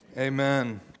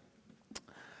Amen.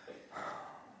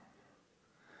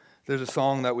 There's a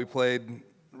song that we played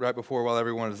right before while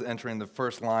everyone was entering. The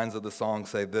first lines of the song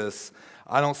say this: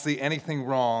 I don't see anything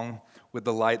wrong with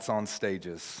the lights on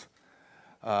stages.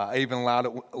 I even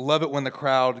love it when the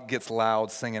crowd gets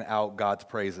loud singing out God's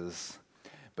praises.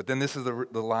 But then this is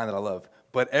the line that I love.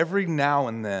 But every now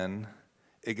and then,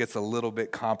 it gets a little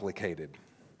bit complicated.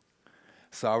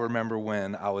 So I remember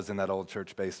when I was in that old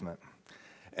church basement.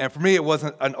 And for me, it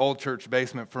wasn't an old church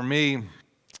basement. For me,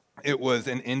 it was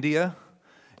in India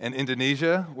and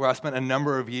Indonesia, where I spent a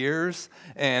number of years.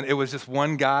 And it was just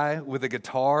one guy with a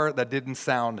guitar that didn't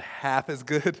sound half as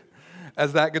good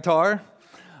as that guitar.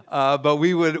 But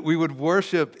we would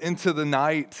worship into the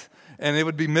night, and it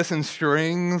would be missing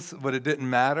strings, but it didn't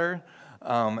matter.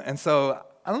 And so,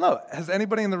 I don't know, has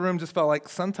anybody in the room just felt like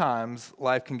sometimes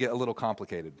life can get a little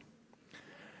complicated?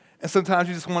 And sometimes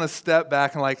you just want to step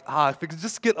back and if it could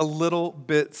just get a little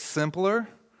bit simpler,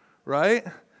 right?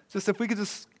 Just if we could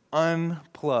just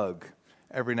unplug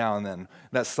every now and then.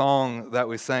 That song that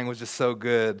we sang was just so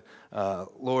good.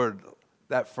 Lord,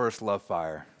 that first love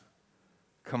fire.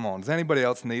 Come on, does anybody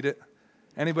else need it?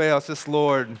 Anybody else? Just,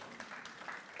 Lord,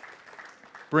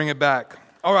 bring it back.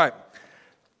 All right,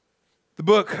 the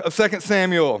book of 2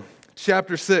 Samuel,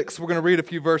 chapter 6. We're going to read a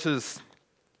few verses.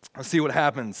 Let's see what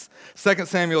happens. 2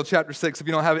 Samuel chapter 6, if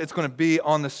you don't have it, it's going to be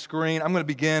on the screen. I'm going to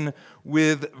begin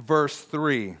with verse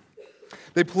 3.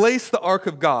 They placed the ark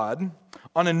of God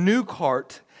on a new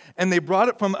cart, and they brought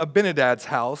it from Abinadab's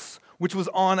house, which was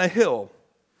on a hill.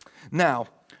 Now,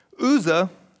 Uzzah,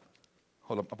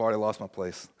 hold up, I've already lost my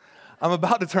place. I'm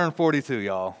about to turn 42,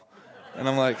 y'all. And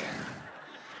I'm like,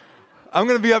 I'm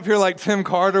going to be up here like Tim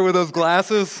Carter with those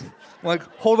glasses. I'm like,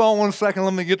 hold on one second,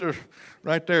 let me get there,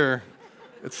 right there.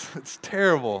 It's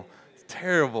terrible. It's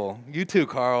terrible. You too,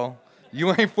 Carl.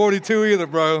 You ain't 42 either,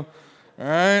 bro. All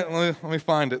right, let me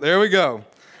find it. There we go.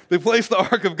 They placed the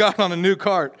ark of God on a new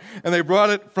cart, and they brought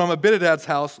it from Abinadab's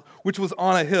house, which was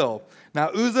on a hill. Now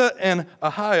Uzzah and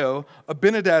Ahio,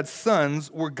 Abinadab's sons,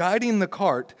 were guiding the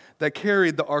cart that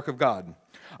carried the ark of God.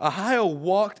 Ahio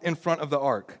walked in front of the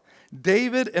ark.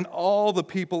 David and all the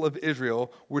people of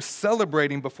Israel were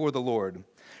celebrating before the Lord,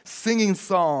 singing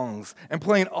songs and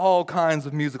playing all kinds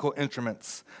of musical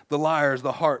instruments: the lyres,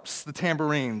 the harps, the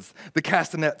tambourines, the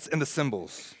castanets, and the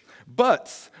cymbals.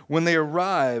 But when they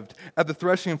arrived at the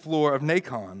threshing floor of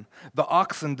Nacon, the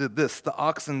oxen did this: the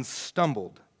oxen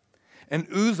stumbled. And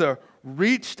Uzzah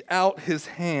reached out his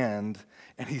hand,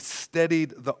 and he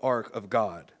steadied the ark of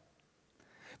God.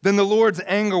 Then the Lord's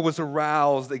anger was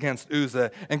aroused against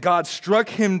Uzzah, and God struck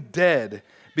him dead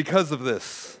because of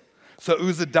this. So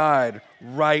Uzzah died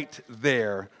right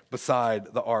there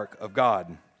beside the ark of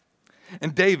God.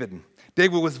 And David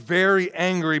was very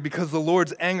angry because the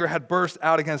Lord's anger had burst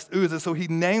out against Uzzah, so he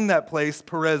named that place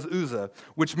Perez Uzzah,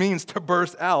 which means to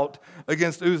burst out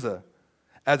against Uzzah,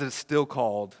 as it's still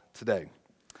called today.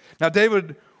 Now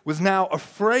David was now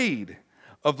afraid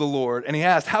of the Lord, and he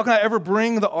asked, how can I ever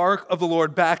bring the ark of the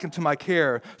Lord back into my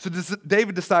care? So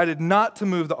David decided not to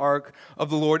move the ark of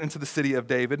the Lord into the city of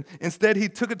David. Instead, he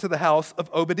took it to the house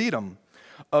of Obed-Edom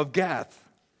of Gath.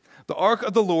 The ark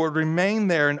of the Lord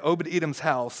remained there in Obed-Edom's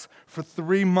house for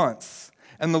 3 months,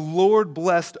 and the Lord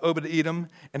blessed Obed-Edom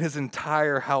and his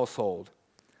entire household.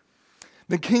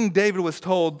 Then King David was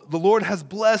told, the Lord has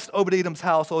blessed Obed-Edom's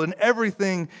household and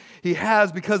everything he has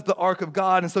because of the ark of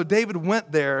God. And so David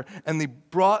went there, and they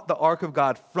brought the ark of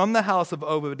God from the house of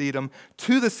Obed-Edom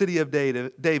to the city of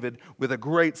David with a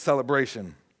great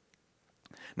celebration.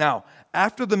 Now,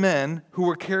 after the men who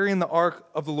were carrying the ark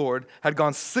of the Lord had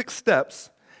gone 6 steps,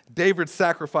 David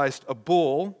sacrificed a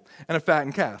bull and a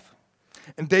fattened calf.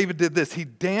 And David did this: he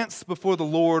danced before the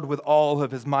Lord with all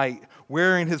of his might,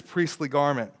 wearing his priestly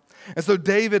garment. And so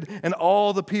David and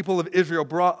all the people of Israel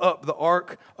brought up the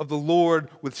ark of the Lord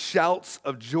with shouts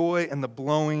of joy and the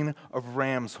blowing of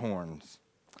ram's horns.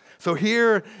 So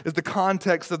here is the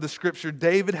context of the scripture.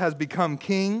 David has become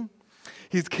king.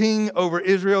 He's king over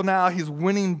Israel now. He's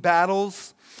winning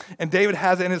battles. And David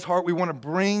has it in his heart, we want to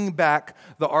bring back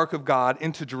the ark of God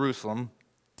into Jerusalem.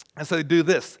 And so they do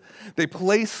this. They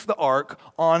place the ark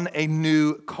on a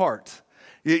new cart.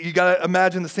 You got to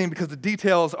imagine the scene because the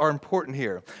details are important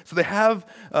here. So they have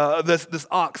this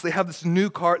ox, they have this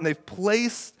new cart, and they've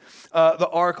placed the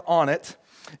ark on it,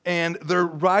 and they're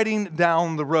riding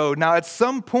down the road. Now, at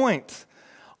some point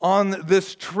on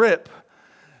this trip,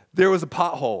 there was a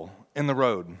pothole in the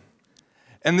road,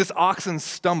 and this oxen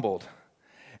stumbled.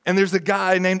 And there's a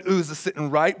guy named Uzzah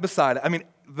sitting right beside it. I mean,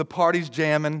 the party's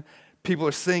jamming. People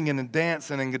are singing and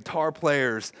dancing and guitar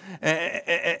players.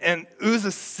 And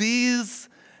Uzzah sees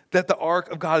that the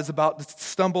ark of God is about to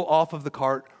stumble off of the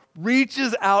cart,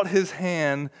 reaches out his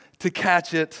hand to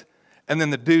catch it, and then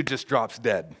the dude just drops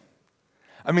dead.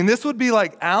 I mean, this would be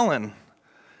like Alan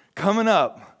coming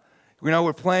up.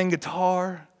 We're playing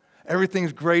guitar.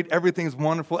 Everything's great. Everything's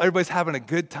wonderful. Everybody's having a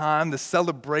good time. The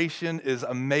celebration is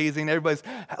amazing. Everybody's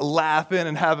laughing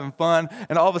and having fun.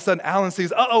 And all of a sudden, Alan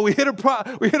sees, we hit a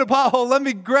pothole. Let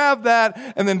me grab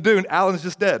that. And then, dude, Alan's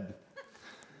just dead.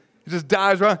 He just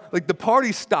dies right. Like, the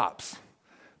party stops.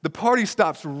 The party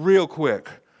stops real quick.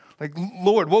 Like,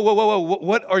 Lord, whoa,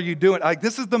 what are you doing? Like,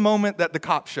 this is the moment that the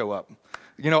cops show up.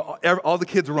 All the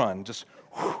kids run, just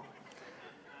whew.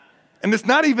 And it's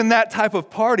not even that type of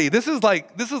party. This is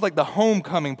like the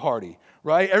homecoming party,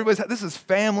 right? This is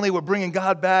family. We're bringing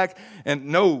God back. And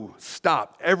no,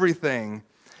 stop. Everything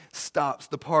stops.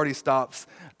 The party stops.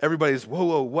 Everybody's,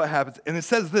 whoa, what happens? And it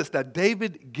says this, that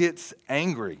David gets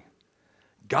angry.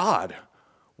 God,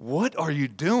 what are you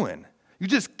doing? You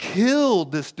just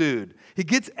killed this dude. He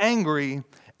gets angry,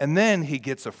 and then he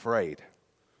gets afraid.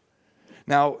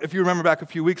 Now, if you remember back a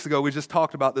few weeks ago, we just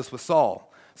talked about this with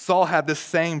Saul. Saul had this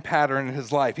same pattern in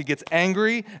his life. He gets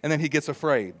angry, and then he gets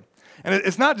afraid. And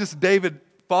it's not just David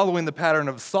following the pattern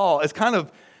of Saul. It's kind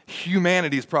of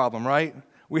humanity's problem, right?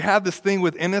 We have this thing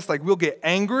within us, like we'll get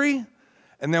angry,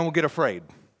 and then we'll get afraid.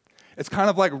 It's kind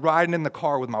of like riding in the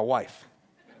car with my wife.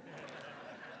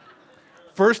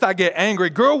 First, I get angry.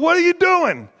 Girl, what are you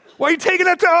doing? Why are you taking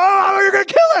that time? Oh, you're going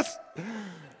to kill us.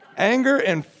 Anger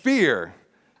and fear.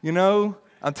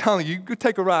 I'm telling you, you could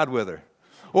take a ride with her.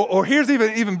 Or here's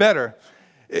even better.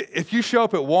 If you show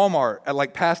up at Walmart at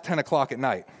like past 10 o'clock at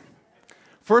night,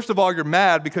 first of all, you're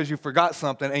mad because you forgot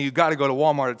something and you got to go to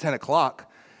Walmart at 10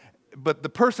 o'clock. But the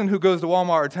person who goes to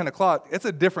Walmart at 10 o'clock, it's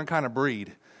a different kind of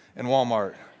breed in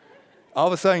Walmart. All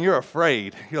of a sudden, you're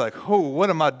afraid. You're like, what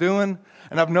am I doing?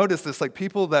 And I've noticed this, like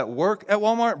people that work at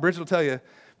Walmart, Bridget will tell you,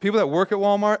 people that work at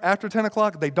Walmart after 10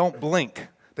 o'clock, they don't blink.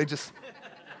 They just,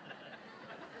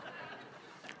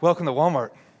 welcome to Walmart.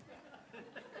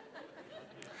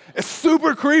 It's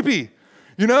super creepy.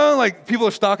 Like people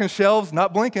are stocking shelves,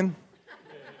 not blinking.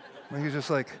 And you're just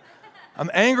like, I'm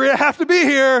angry, I have to be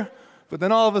here. But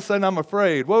then all of a sudden I'm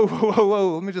afraid.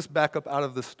 Whoa, let me just back up out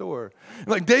of the store. And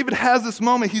like David has this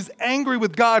moment, he's angry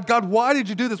with God. God, why did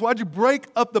you do this? Why did you break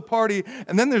up the party?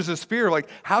 And then there's this fear, like,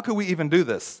 how could we even do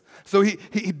this? So he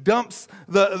dumps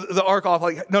the ark off,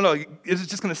 like, no, it's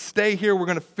just going to stay here. We're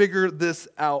going to figure this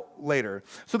out later.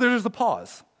 So there's the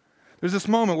pause. There's this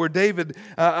moment where David,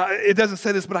 it doesn't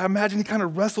say this, but I imagine he kind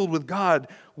of wrestled with God.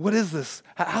 What is this?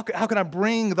 How can I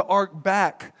bring the ark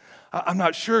back? I'm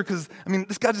not sure because,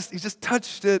 this guy he just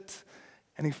touched it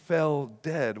and he fell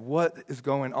dead. What is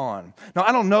going on? Now,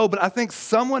 I don't know, but I think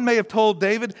someone may have told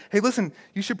David, hey, listen,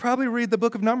 you should probably read the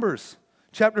book of Numbers,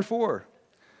 chapter 4.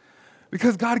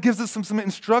 Because God gives us some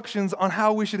instructions on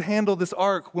how we should handle this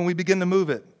ark when we begin to move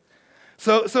it.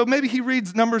 So maybe he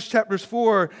reads Numbers chapters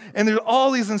 4, and there's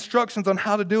all these instructions on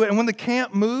how to do it. And when the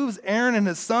camp moves, Aaron and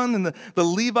his son and the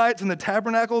Levites and the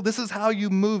tabernacle, this is how you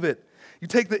move it. You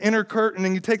take the inner curtain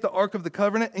and you take the Ark of the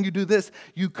Covenant and you do this.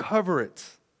 You cover it.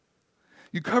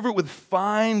 You cover it with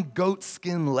fine goat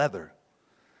skin leather,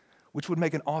 which would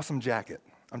make an awesome jacket.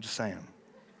 I'm just saying.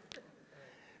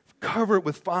 Cover it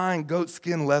with fine goat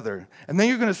skin leather. And then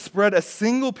you're going to spread a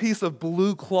single piece of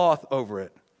blue cloth over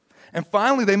it. And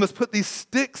finally, they must put these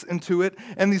sticks into it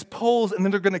and these poles, and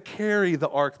then they're going to carry the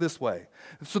ark this way.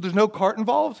 So there's no cart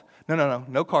involved?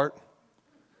 No cart.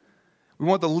 We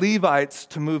want the Levites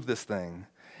to move this thing.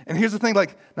 And here's the thing,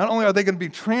 like, not only are they going to be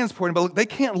transporting, but they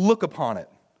can't look upon it.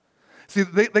 See,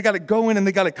 they got to go in and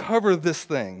they got to cover this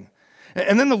thing.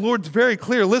 And then the Lord's very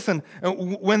clear. Listen,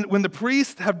 when the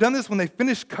priests have done this, when they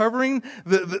finish covering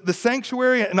the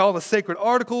sanctuary and all the sacred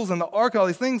articles and the ark and all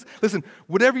these things, listen,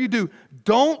 whatever you do,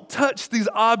 don't touch these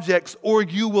objects or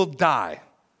you will die.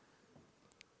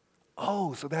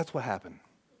 Oh, so that's what happened.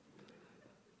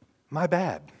 My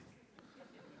bad.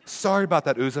 Sorry about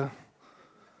that, Uzzah.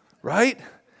 Right?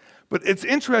 But it's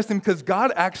interesting because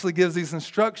God actually gives these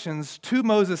instructions to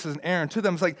Moses and Aaron, to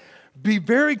them. It's like, be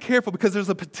very careful because there's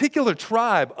a particular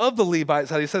tribe of the Levites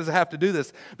that he says have to do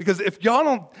this. Because if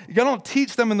y'all don't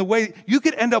teach them in the way, you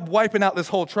could end up wiping out this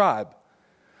whole tribe.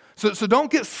 So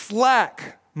don't get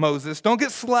slack, Moses. Don't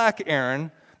get slack,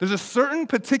 Aaron. There's a certain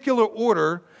particular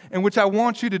order in which I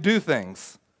want you to do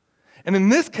things. And in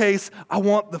this case, I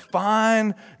want the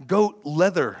fine goat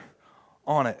leather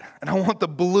on it. And I want the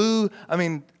blue, I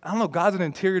don't know, God's an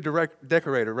interior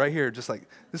decorator right here. Just like,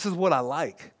 this is what I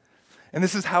like. And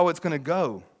this is how it's going to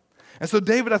go. And so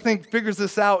David, I think, figures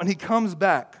this out, and he comes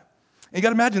back. And you got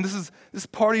to imagine, this is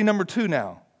party number 2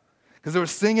 now. Because there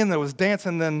was singing, there was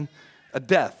dancing, then a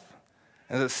death.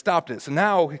 And it stopped it. So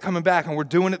now we're coming back and we're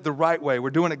doing it the right way.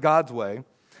 We're doing it God's way.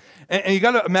 And you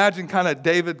got to imagine kind of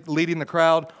David leading the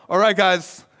crowd. All right,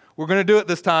 guys, we're going to do it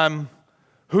this time.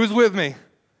 Who's with me?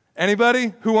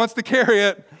 Anybody? Who wants to carry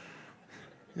it?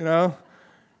 You know?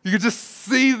 You could just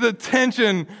see the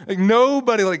tension. Like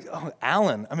nobody,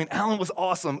 Alan. I mean, Alan was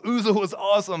awesome. Uzzah was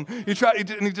awesome. He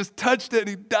just touched it and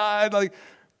he died. Like,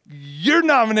 you're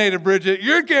nominated, Bridget.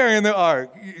 You're carrying the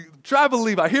ark. Tribe of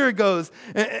Levi, here it goes.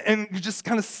 And you just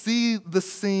kind of see the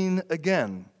scene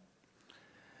again.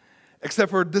 Except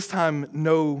for this time,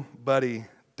 nobody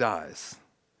dies.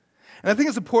 And I think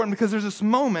it's important because there's this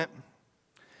moment,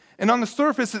 and on the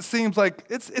surface, it seems like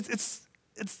it's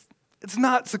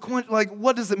not sequential. Like,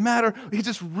 what does it matter? He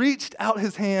just reached out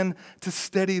his hand to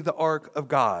steady the ark of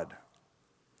God.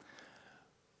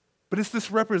 But it's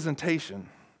this representation.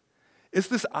 It's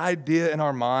this idea in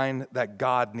our mind that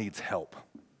God needs help.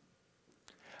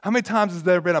 How many times has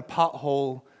there been a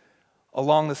pothole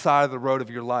along the side of the road of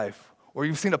your life? Or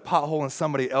you've seen a pothole in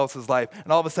somebody else's life,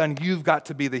 and all of a sudden you've got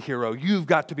to be the hero. You've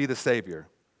got to be the savior.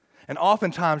 And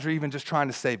oftentimes you're even just trying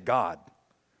to save God.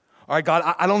 All right,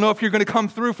 God, I don't know if you're going to come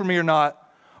through for me or not.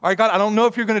 All right, God, I don't know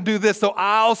if you're going to do this, so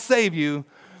I'll save you.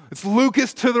 It's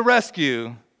Lucas to the rescue.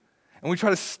 And we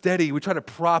try to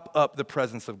prop up the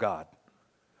presence of God.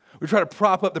 We try to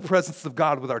prop up the presence of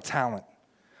God with our talent.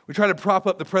 We try to prop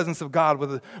up the presence of God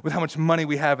with how much money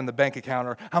we have in the bank account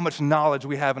or how much knowledge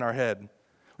we have in our head.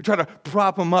 We try to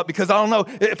prop him up because I don't know,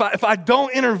 if I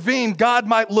don't intervene, God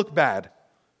might look bad.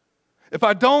 If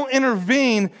I don't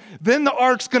intervene, then the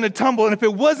ark's going to tumble. And if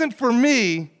it wasn't for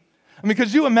me,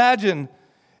 could you imagine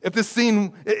if this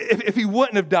scene, if he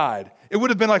wouldn't have died? It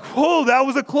would have been like, whoa, that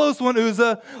was a close one,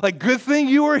 Uzzah. Like, good thing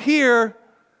you were here.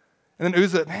 And then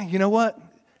Uzzah, man, you know what?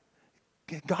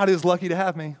 God is lucky to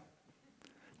have me.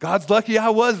 God's lucky I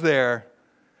was there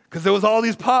because there was all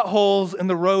these potholes in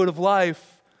the road of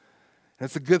life. And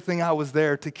it's a good thing I was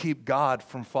there to keep God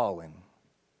from falling.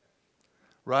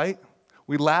 Right?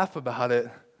 We laugh about it,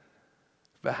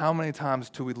 but how many times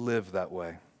do we live that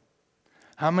way?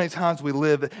 How many times we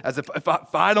live as if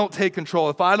I don't take control,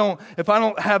 if I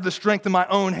don't have the strength in my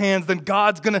own hands, then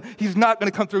he's not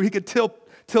gonna come through. He could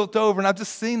tilt over. And I've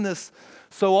just seen this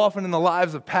so often in the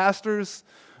lives of pastors,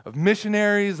 of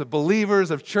missionaries, of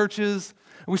believers, of churches.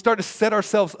 And we start to set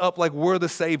ourselves up like we're the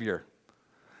Savior.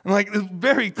 And it's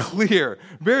very clear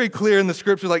in the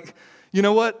scripture, you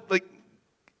know what?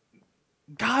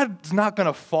 God's not going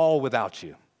to fall without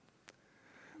you.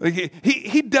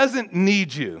 He doesn't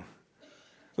need you.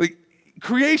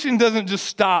 Creation doesn't just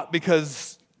stop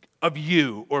because of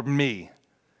you or me.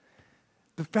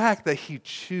 The fact that he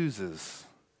chooses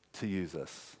to use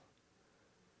us,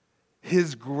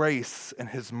 his grace and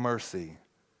his mercy,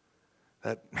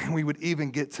 that we would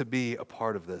even get to be a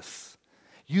part of this.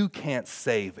 You can't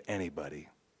save anybody,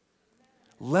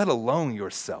 let alone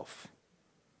yourself.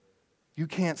 You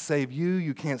can't save you,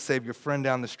 you can't save your friend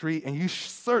down the street, and you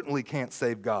certainly can't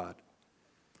save God.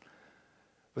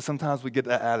 But sometimes we get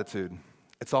that attitude.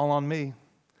 It's all on me.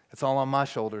 It's all on my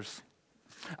shoulders.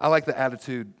 I like the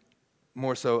attitude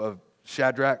more so of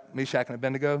Shadrach, Meshach, and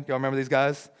Abednego. Y'all remember these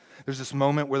guys? There's this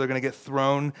moment where they're going to get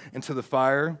thrown into the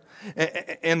fire,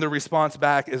 and the response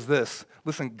back is this.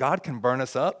 Listen, God can burn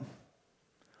us up,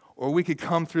 or we could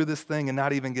come through this thing and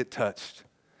not even get touched.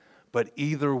 But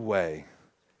either way,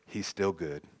 he's still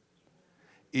good.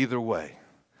 Either way.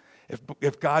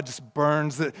 If God just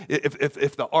burns it,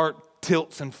 if the ark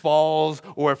tilts and falls,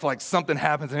 or if something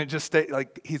happens and it just stays,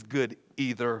 he's good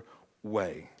either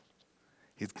way.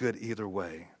 He's good either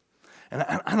way. And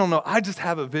I don't know, I just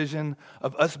have a vision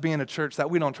of us being a church that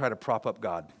we don't try to prop up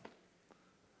God.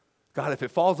 God, if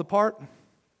it falls apart,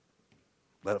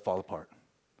 let it fall apart.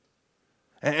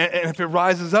 And if it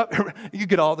rises up, you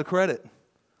get all the credit.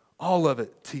 All of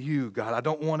it to you, God. I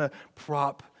don't want to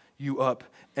prop you up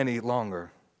any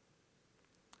longer.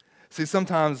 See,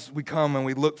 sometimes we come and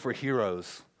we look for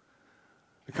heroes.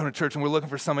 We come to church and we're looking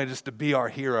for somebody just to be our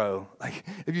hero.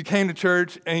 If you came to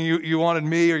church and you wanted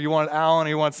me or you wanted Alan or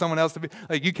you wanted someone else to be,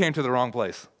 you came to the wrong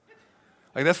place.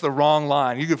 That's the wrong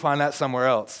line. You can find that somewhere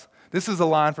else. This is a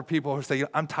line for people who say,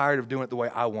 I'm tired of doing it the way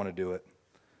I want to do it.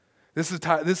 This is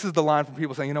the line for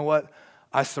people saying, you know what?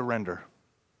 I surrender.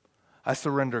 I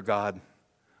surrender, God.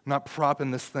 I'm not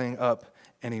propping this thing up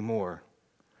anymore.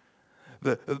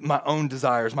 My own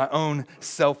desires, my own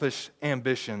selfish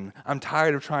ambition. I'm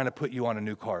tired of trying to put you on a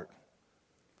new cart.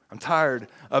 I'm tired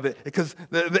of it because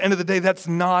at the end of the day, that's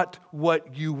not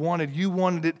what you wanted. You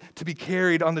wanted it to be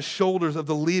carried on the shoulders of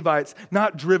the Levites,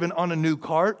 not driven on a new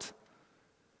cart.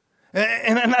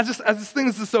 And I just think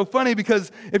this is so funny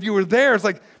because if you were there, it's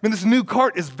man, this new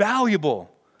cart is valuable.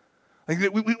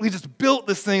 Like we just built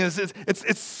this thing.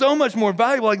 It's so much more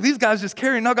valuable. Like these guys just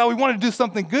carry it. Now, God, we want to do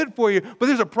something good for you, but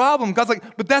there's a problem. God's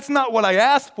like, but that's not what I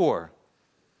asked for.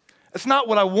 It's not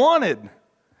what I wanted.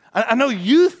 I know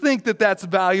you think that that's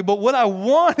valuable. What I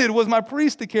wanted was my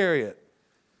priest to carry it.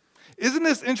 Isn't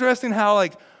this interesting how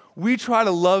like we try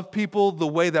to love people the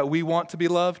way that we want to be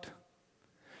loved?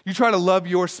 You try to love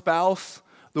your spouse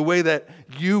the way that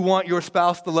you want your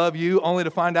spouse to love you, only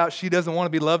to find out she doesn't want to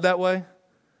be loved that way?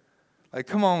 Like,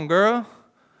 come on, girl.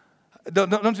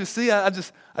 Don't you see? I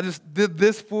just did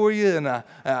this for you, and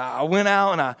I went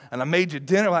out and I made you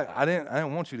dinner. Like I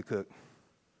didn't want you to cook.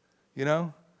 You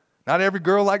know, not every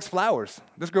girl likes flowers.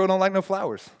 This girl don't like no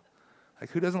flowers.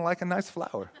 Like who doesn't like a nice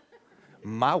flower?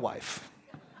 My wife.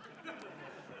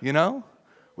 You know,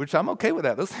 which I'm okay with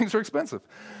that. Those things are expensive.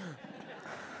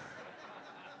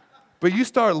 But you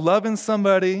start loving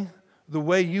somebody the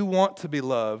way you want to be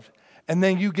loved, and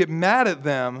then you get mad at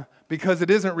them because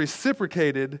it isn't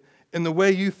reciprocated in the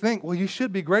way you think, well, you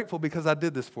should be grateful because I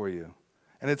did this for you.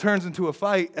 And it turns into a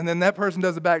fight, and then that person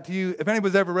does it back to you. If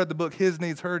anybody's ever read the book, His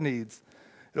Needs, Her Needs,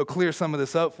 it'll clear some of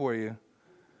this up for you.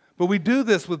 But we do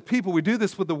this with people. We do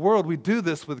this with the world. We do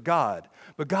this with God.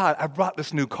 But God, I brought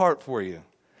this new cart for you.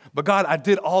 But God, I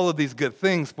did all of these good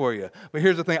things for you. But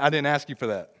here's the thing, I didn't ask you for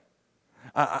that.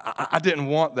 I didn't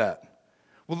want that.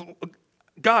 Well,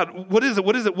 God, what is it?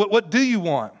 What is it? What do you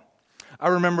want? I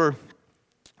remember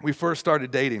we first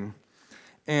started dating,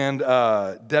 and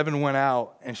Devin went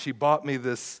out, and she bought me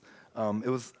this, it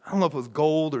was, I don't know if it was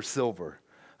gold or silver.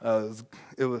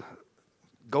 It was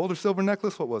gold or silver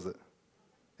necklace? What was it?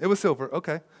 It was silver.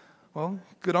 Okay. Well,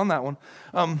 good on that one.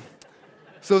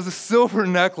 So it was a silver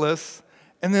necklace,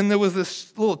 and then there was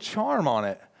this little charm on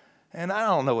it, and I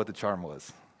don't know what the charm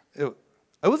was.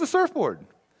 It was a surfboard.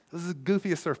 It was the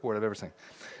goofiest surfboard I've ever seen.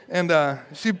 And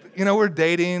she, we're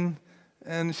dating,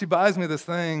 and she buys me this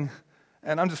thing,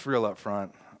 and I'm just real up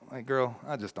front. I'm like, girl,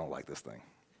 I just don't like this thing.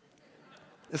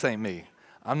 This ain't me.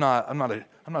 I'm not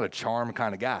a charm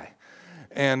kind of guy.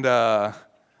 And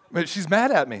but she's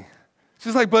mad at me.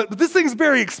 She's like, but this thing's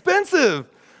very expensive.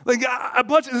 Like, I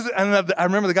bought you this, and I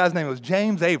remember the guy's name was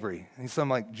James Avery. He's some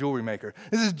like jewelry maker.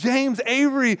 This is James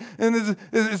Avery, and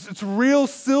it's real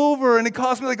silver, and it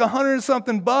cost me like $100 and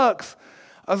something. I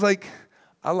was like,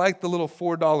 I like the little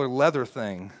 $4 leather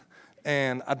thing,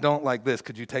 and I don't like this.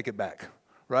 Could you take it back,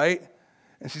 right?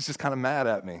 And she's just kind of mad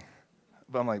at me.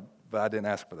 But I'm like, but I didn't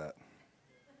ask for that.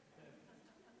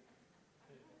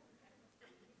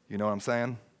 You know what I'm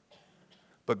saying?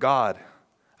 But God,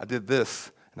 I did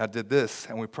this, and I did this,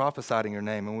 and we prophesied in your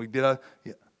name, and we did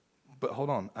but hold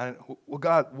on. Well,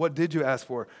 God, what did you ask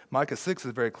for? Micah 6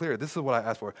 is very clear. This is what I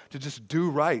asked for, to just do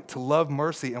right, to love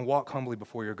mercy, and walk humbly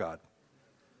before your God.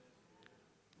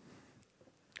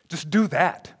 Just do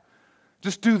that.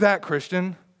 Just do that,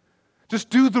 Christian. Just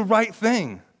do the right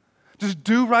thing. Just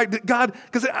do right. God,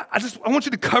 because I want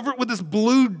you to cover it with this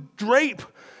blue drape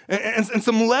and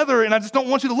some leather, and I just don't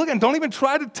want you to look at it. Don't even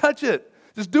try to touch it.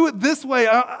 Just do it this way.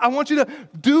 I want you to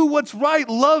do what's right,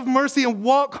 love mercy, and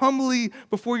walk humbly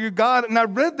before your God. And I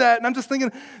read that, and I'm just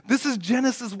thinking, this is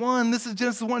Genesis 1. This is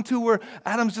Genesis 1, 2, where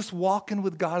Adam's just walking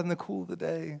with God in the cool of the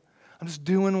day. I'm just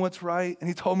doing what's right. And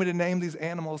he told me to name these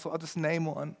animals, so I'll just name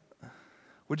one.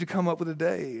 What'd you come up with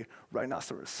today?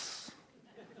 Rhinoceros.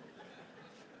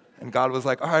 And God was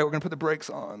like, all right, we're going to put the brakes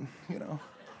on,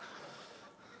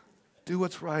 Do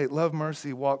what's right, love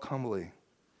mercy, walk humbly.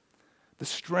 The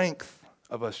strength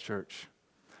of us, church,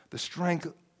 the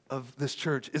strength of this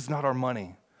church is not our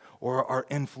money or our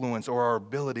influence or our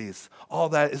abilities. All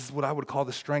that is what I would call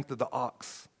the strength of the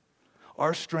ox.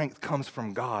 Our strength comes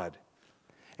from God,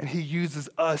 and he uses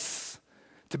us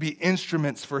to be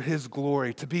instruments for his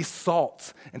glory, to be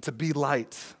salt and to be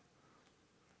light.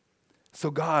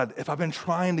 So God, if I've been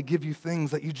trying to give you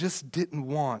things that you just didn't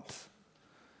want,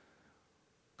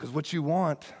 because what you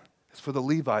want is for the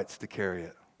Levites to carry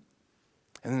it.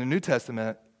 And in the New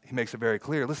Testament, he makes it very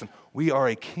clear, listen, we are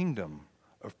a kingdom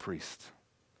of priests,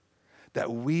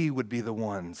 that we would be the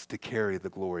ones to carry the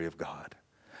glory of God,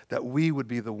 that we would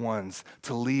be the ones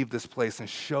to leave this place and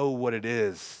show what it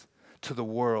is to the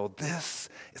world. This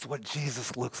is what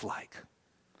Jesus looks like.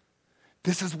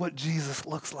 This is what Jesus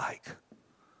looks like.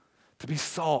 To be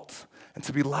salt and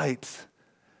to be light,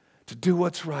 to do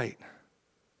what's right,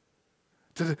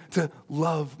 to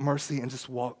love mercy and just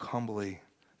walk humbly.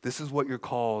 This is what you're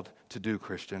called to do,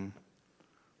 Christian.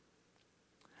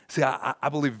 See, I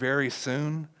believe very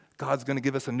soon God's going to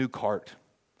give us a new cart.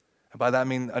 And by that I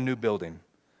mean a new building.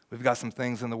 We've got some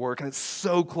things in the work, and it's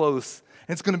so close,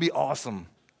 and it's going to be awesome.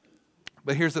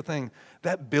 But here's the thing.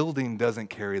 That building doesn't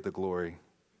carry the glory.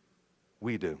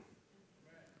 We do.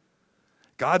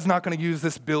 God's not going to use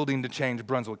this building to change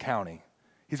Brunswick County.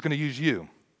 He's going to use you.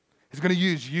 He's going to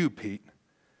use you, Pete.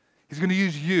 He's going to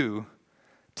use you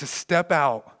to step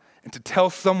out and to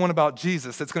tell someone about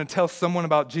Jesus that's going to tell someone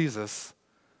about Jesus.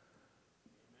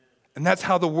 And that's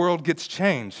how the world gets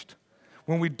changed.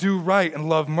 When we do right and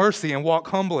love mercy and walk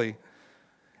humbly.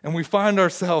 And we find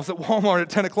ourselves at Walmart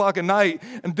at 10 o'clock at night.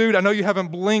 And dude, I know you haven't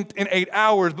blinked in 8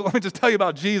 hours, but let me just tell you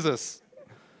about Jesus.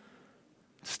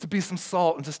 Just to be some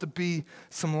salt and just to be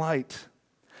some light.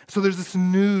 So there's this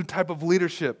new type of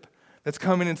leadership that's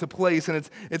coming into place, and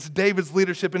it's David's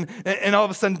leadership, and all of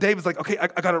a sudden David's like, okay,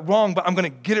 I got it wrong, but I'm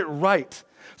going to get it right.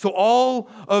 So all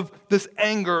of this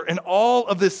anger and all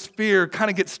of this fear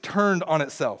kind of gets turned on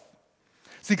itself.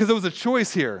 See, because there was a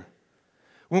choice here.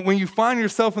 When you find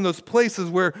yourself in those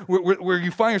places where you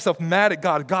find yourself mad at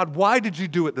God, God, why did you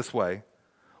do it this way?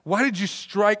 Why did you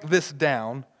strike this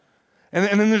down?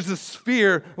 And then there's this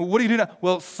fear. What do you do now?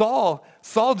 Well, Saul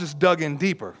just dug in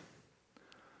deeper.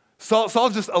 Saul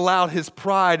just allowed his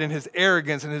pride and his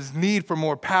arrogance and his need for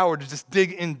more power to just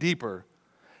dig in deeper.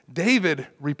 David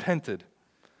repented.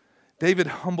 David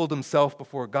humbled himself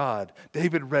before God.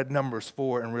 David read Numbers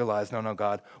 4 and realized, no,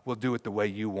 God, we'll do it the way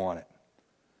you want it.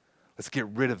 Let's get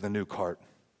rid of the new cart.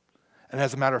 And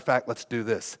as a matter of fact, let's do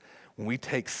this. When we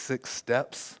take 6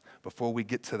 steps, before we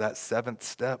get to that 7th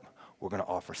step, we're going to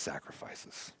offer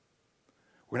sacrifices.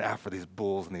 We're going to offer these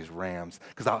bulls and these rams.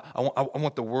 Because I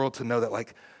want the world to know that,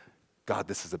 like, God,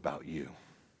 this is about you.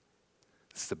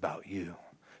 This is about you.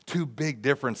 2 big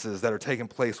differences that are taking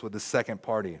place with the second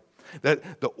party.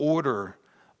 That the order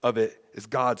of it is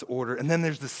God's order. And then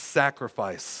there's this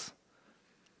sacrifice.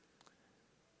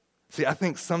 See, I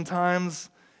think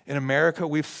sometimes in America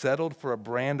we've settled for a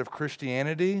brand of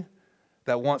Christianity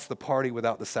that wants the party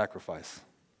without the sacrifice.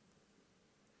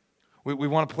 We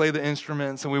want to play the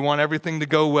instruments and we want everything to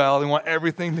go well. We want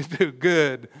everything to do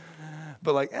good.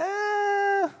 But like,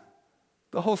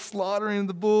 the whole slaughtering of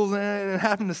the bulls and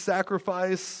having to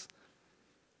sacrifice.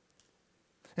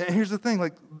 And here's the thing,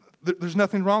 like, there's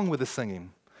nothing wrong with the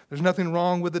singing. There's nothing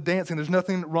wrong with the dancing. There's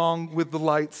nothing wrong with the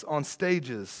lights on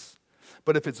stages.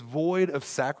 But if it's void of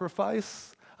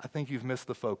sacrifice, I think you've missed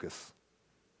the focus.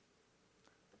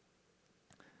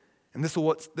 And this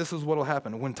is what will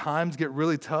happen. When times get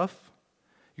really tough,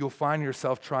 you'll find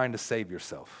yourself trying to save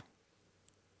yourself.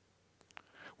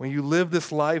 When you live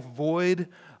this life void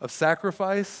of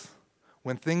sacrifice,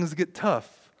 when things get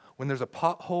tough, when there's a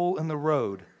pothole in the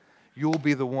road, you'll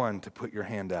be the one to put your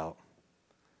hand out.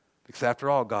 Because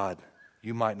after all, God,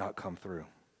 you might not come through.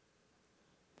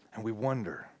 And we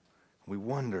wonder.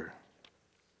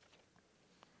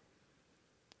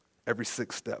 Every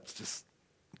 6 steps, just,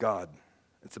 God,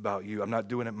 it's about you. I'm not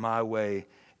doing it my way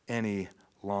any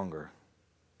longer.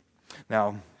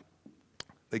 Now,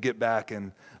 they get back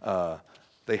and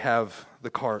they have the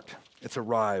cart. It's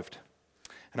arrived.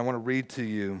 And I want to read to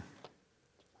you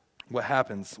what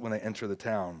happens when they enter the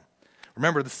town.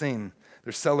 Remember the scene.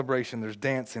 There's celebration, there's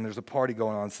dancing, there's a party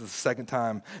going on. This is the second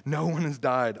time. No one has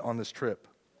died on this trip.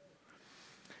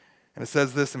 And it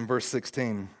says this in verse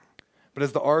 16. But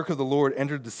as the ark of the Lord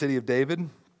entered the city of David,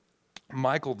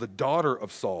 Michal, the daughter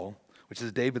of Saul, which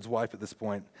is David's wife at this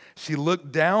point, she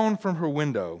looked down from her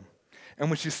window. And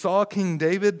when she saw King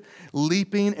David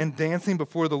leaping and dancing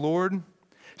before the Lord,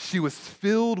 she was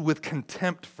filled with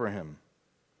contempt for him.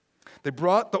 They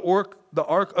brought the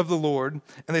ark of the Lord,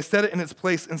 and they set it in its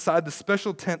place inside the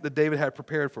special tent that David had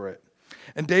prepared for it.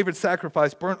 And David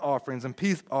sacrificed burnt offerings and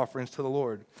peace offerings to the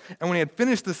Lord. And when he had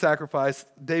finished the sacrifice,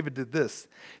 David did this.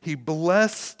 He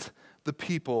blessed the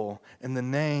people in the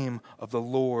name of the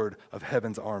Lord of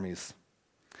heaven's armies.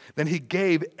 Then he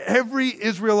gave every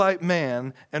Israelite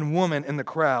man and woman in the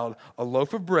crowd a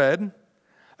loaf of bread,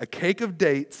 a cake of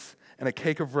dates, and a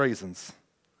cake of raisins.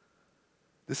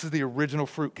 This is the original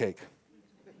fruit cake.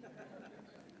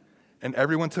 And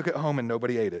everyone took it home and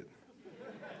nobody ate it.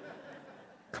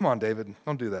 Come on, David,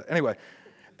 don't do that. Anyway,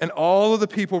 and all of the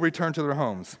people returned to their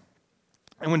homes.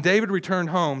 And when David returned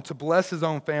home to bless his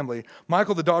own family,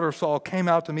 Michal, the daughter of Saul, came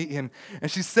out to meet him. And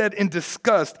she said in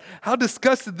disgust, "How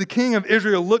disgusted the king of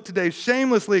Israel looked today,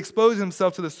 shamelessly exposing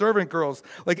himself to the servant girls,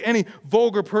 like any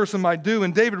vulgar person might do."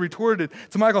 And David retorted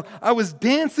to Michal, "I was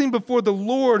dancing before the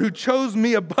Lord who chose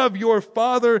me above your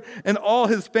father and all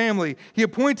his family. He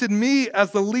appointed me as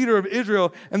the leader of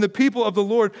Israel and the people of the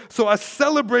Lord. So I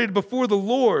celebrated before the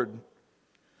Lord.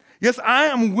 Yes, I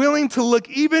am willing to look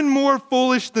even more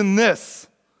foolish than this,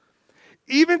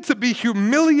 even to be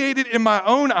humiliated in my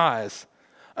own eyes."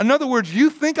 In other words, you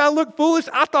think I look foolish?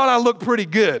 I thought I looked pretty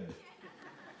good.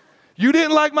 You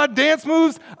didn't like my dance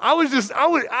moves? I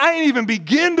didn't even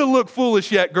begin to look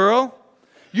foolish yet, girl.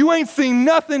 You ain't seen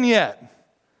nothing yet.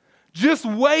 Just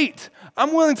wait.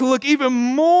 I'm willing to look even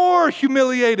more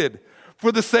humiliated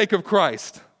for the sake of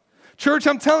Christ. Church,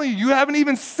 I'm telling you, you haven't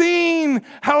even seen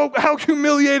how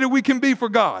humiliated we can be for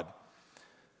God.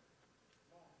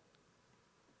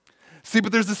 See,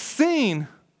 but there's a scene,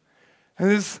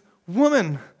 and this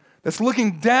woman that's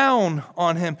looking down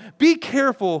on him. Be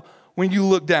careful when you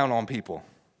look down on people.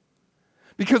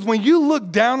 Because when you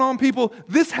look down on people,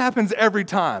 this happens every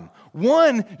time.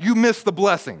 1, you miss the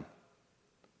blessing.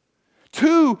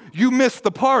 2, you miss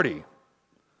the party.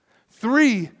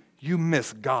 3, you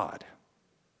miss God.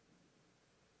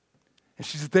 And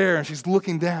she's there and she's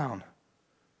looking down.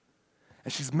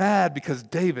 And she's mad because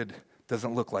David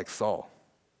doesn't look like Saul.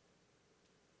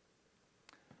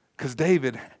 Because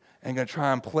David ain't going to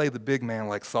try and play the big man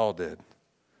like Saul did.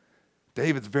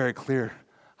 David's very clear.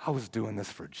 I was doing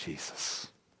this for Jesus.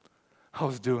 I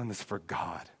was doing this for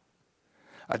God.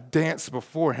 I danced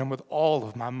before him with all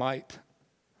of my might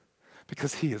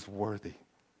because he is worthy.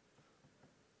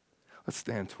 Let's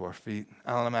stand to our feet.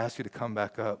 Alan, I'm going to ask you to come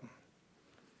back up.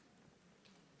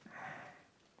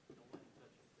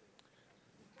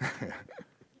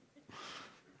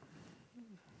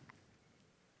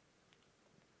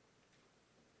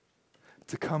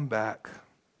 To come back,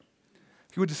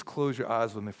 if you would just close your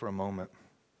eyes with me for a moment.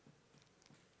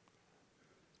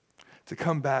 To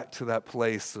come back to that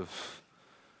place of,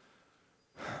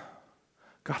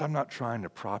 God, I'm not trying to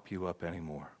prop you up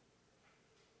anymore.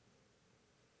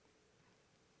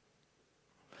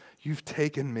 You've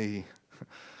taken me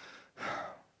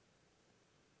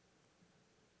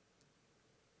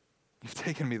You've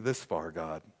taken me this far,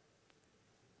 God.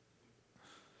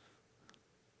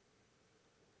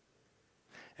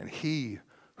 And he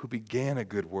who began a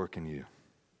good work in you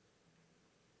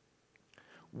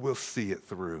will see it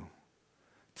through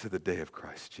to the day of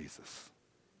Christ Jesus.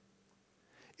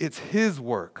 It's his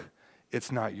work.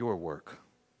 It's not your work.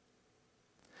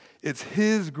 It's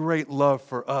his great love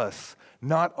for us,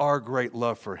 not our great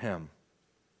love for him.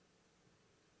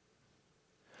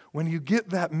 When you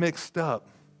get that mixed up,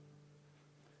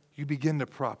 you begin to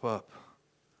prop up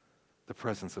the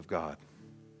presence of God.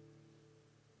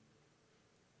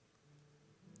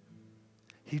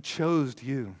 He chose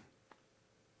you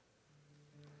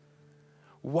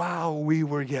while we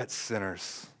were yet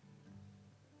sinners.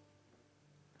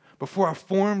 Before I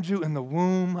formed you in the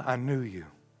womb, I knew you.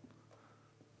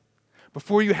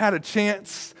 Before you had a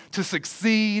chance to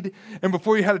succeed, and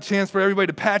before you had a chance for everybody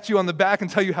to pat you on the back and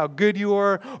tell you how good you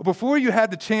are, or before you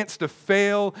had the chance to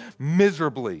fail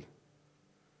miserably,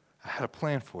 I had a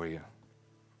plan for you.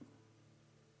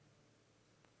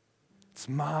 It's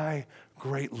my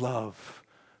great love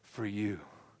for you,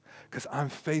 because I'm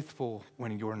faithful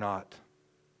when you're not.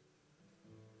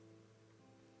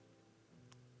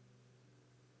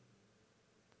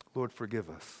 Lord, forgive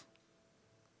us.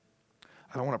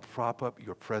 I don't want to prop up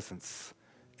your presence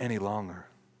any longer.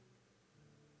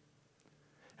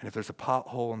 And if there's a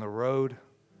pothole in the road,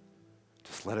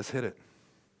 just let us hit it.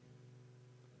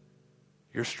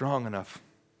 You're strong enough.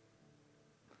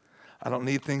 I don't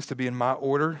need things to be in my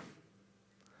order.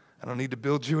 I don't need to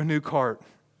build you a new cart.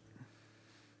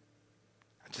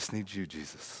 I just need you,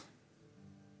 Jesus.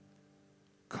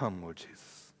 Come, Lord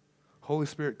Jesus. Holy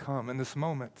Spirit, come in this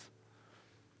moment.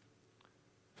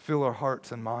 Fill our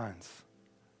hearts and minds.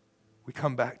 We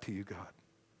come back to you, God.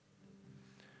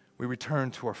 We return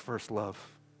to our first love.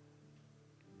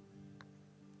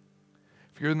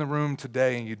 If you're in the room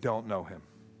today and you don't know him,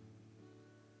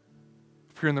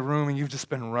 if you're in the room and you've just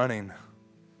been running,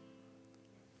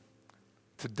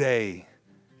 today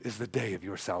is the day of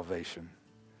your salvation.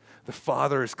 The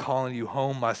Father is calling you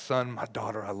home, my son, my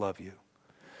daughter, I love you.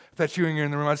 If that's you and you're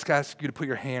in the room, I just ask you to put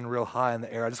your hand real high in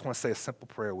the air. I just want to say a simple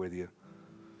prayer with you.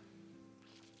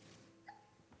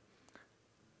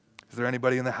 Is there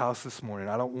anybody in the house this morning?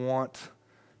 I don't want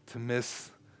to miss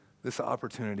this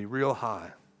opportunity. Real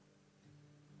high.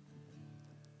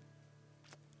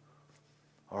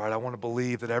 All right, I want to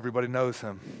believe that everybody knows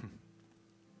him.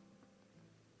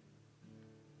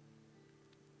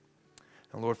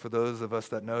 And Lord, for those of us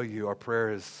that know you, our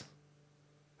prayer is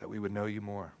that we would know you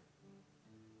more.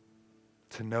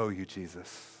 To know you,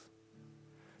 Jesus.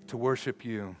 To worship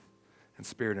you in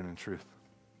spirit and in truth.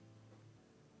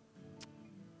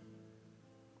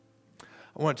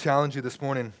 I want to challenge you this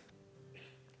morning.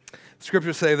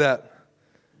 Scriptures say that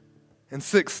in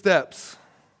 6 steps,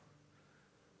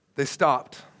 they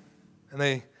stopped and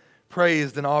they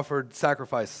praised and offered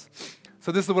sacrifice.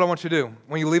 So this is what I want you to do.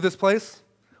 When you leave this place,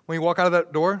 when you walk out of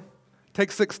that door,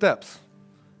 take 6 steps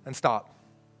and stop.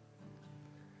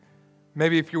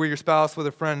 Maybe if you're with your spouse, with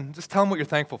a friend, just tell them what you're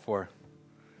thankful for.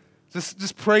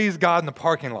 Just praise God in the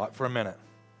parking lot for a minute.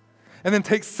 And then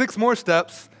take 6 more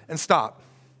steps and stop.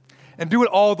 And do it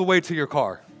all the way to your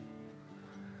car.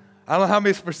 I don't know how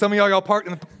many, for some of y'all parked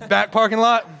in the back parking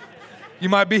lot. You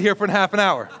might be here for half an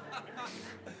hour.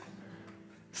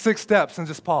 6 steps and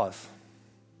just pause.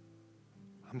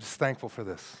 I'm just thankful for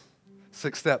this.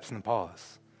 6 steps and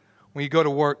pause. When you go to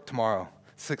work tomorrow,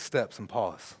 6 steps and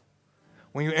pause.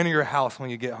 When you enter your house, when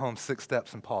you get home, 6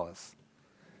 steps and pause.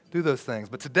 Do those things.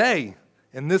 But today,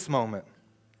 in this moment,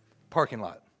 parking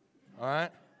lot. All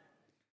right?